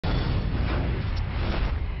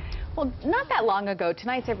Well, not that long ago,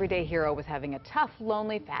 tonight's everyday hero was having a tough,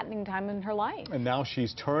 lonely, fattening time in her life. And now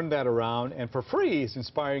she's turned that around and for free is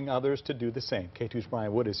inspiring others to do the same. K2's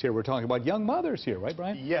Brian Wood is here. We're talking about young mothers here, right,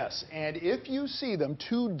 Brian? Yes, and if you see them,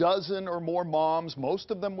 24 or more moms, most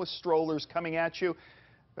of them with strollers coming at you,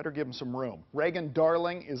 better give them some room. Reagan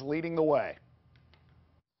Darling is leading the way.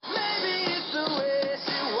 Maybe it's the way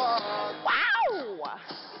she walks. Wow!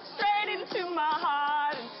 Straight into my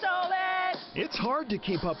heart and stole it. It's hard to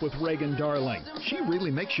keep up with Reagan Darling. She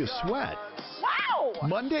really makes you sweat. Wow!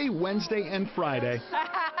 Monday, Wednesday, and Friday,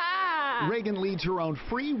 Reagan leads her own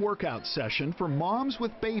free workout session for moms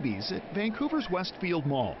with babies at Vancouver's Westfield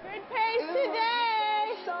Mall. Good pace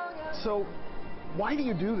today. So, why do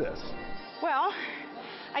you do this? Well,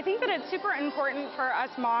 I think that it's super important for us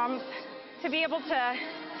moms to be able to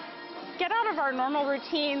get out of our normal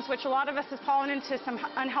routines, which a lot of us have fallen into some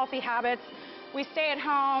unhealthy habits. We stay at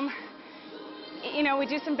home, you know, we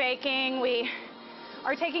do some baking, we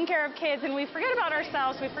are taking care of kids, and we forget about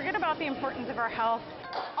ourselves. We forget about the importance of our health.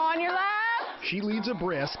 On your lap. She leads a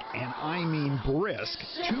brisk, and I mean brisk,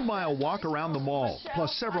 2-mile walk around the mall,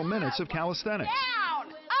 plus several minutes of calisthenics. Down,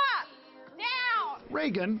 up, down.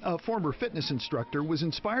 Reagan, a former fitness instructor, was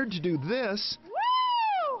inspired to do this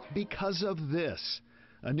Woo! because of this.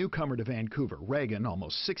 A newcomer to Vancouver, Reagan,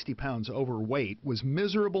 almost 60 pounds overweight, was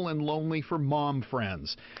miserable and lonely for mom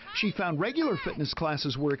friends. She found regular fitness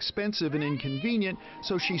classes were expensive and inconvenient,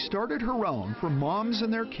 so she started her own for moms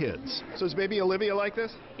and their kids. So is baby Olivia like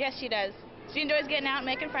this? Yes, she does. She enjoys getting out and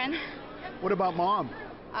making friends. What about mom?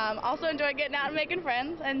 Also enjoy getting out and making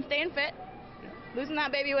friends and staying fit, losing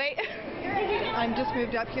that baby weight. I'm just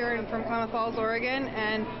moved up here from Klamath Falls, Oregon,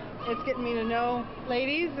 and it's getting me to know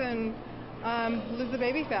ladies and lose the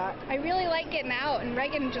baby fat. I really like getting out, and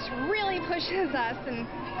Reagan just really pushes us, and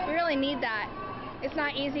we really need that. It's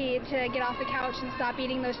not easy to get off the couch and stop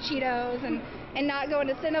eating those Cheetos and not go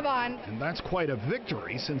into Cinnabon. And that's quite a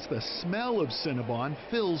victory since the smell of Cinnabon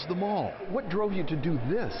fills the mall. What drove you to do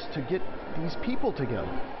this, to get these people together?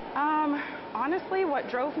 Honestly, what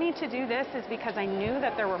drove me to do this is because I knew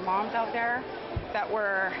that there were moms out there that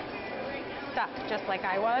were stuck just like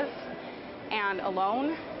I was and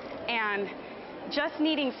alone, and just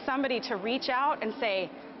needing somebody to reach out and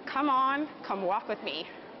say, come on, come walk with me.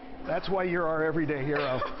 That's why you're our everyday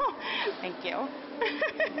hero. Thank you.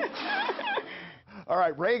 All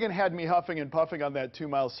right, Reagan had me huffing and puffing on that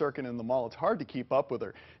 2-mile circuit in the mall. It's hard to keep up with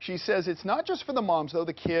her. She says it's not just for the moms, though.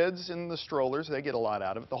 The kids and the strollers, they get a lot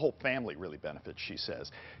out of it. The whole family really benefits, she says.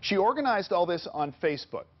 She organized all this on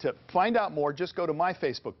Facebook. To find out more, just go to my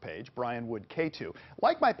Facebook page, Brian Wood K2.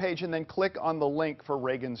 Like my page and then click on the link for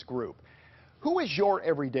Reagan's group. Who is your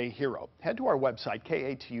everyday hero? Head to our website,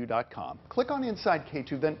 katu.com. Click on Inside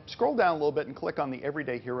K2, then scroll down a little bit and click on the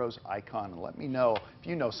Everyday Heroes icon and let me know if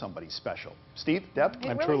you know somebody special. Steve, Deb?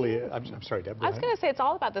 I'm sorry, Deb. I was going to say, it's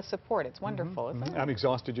all about the support. It's wonderful. Isn't it? I'm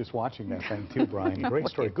exhausted just watching that thing too, Brian. Great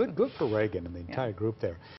story. Good for Reagan and the entire group there.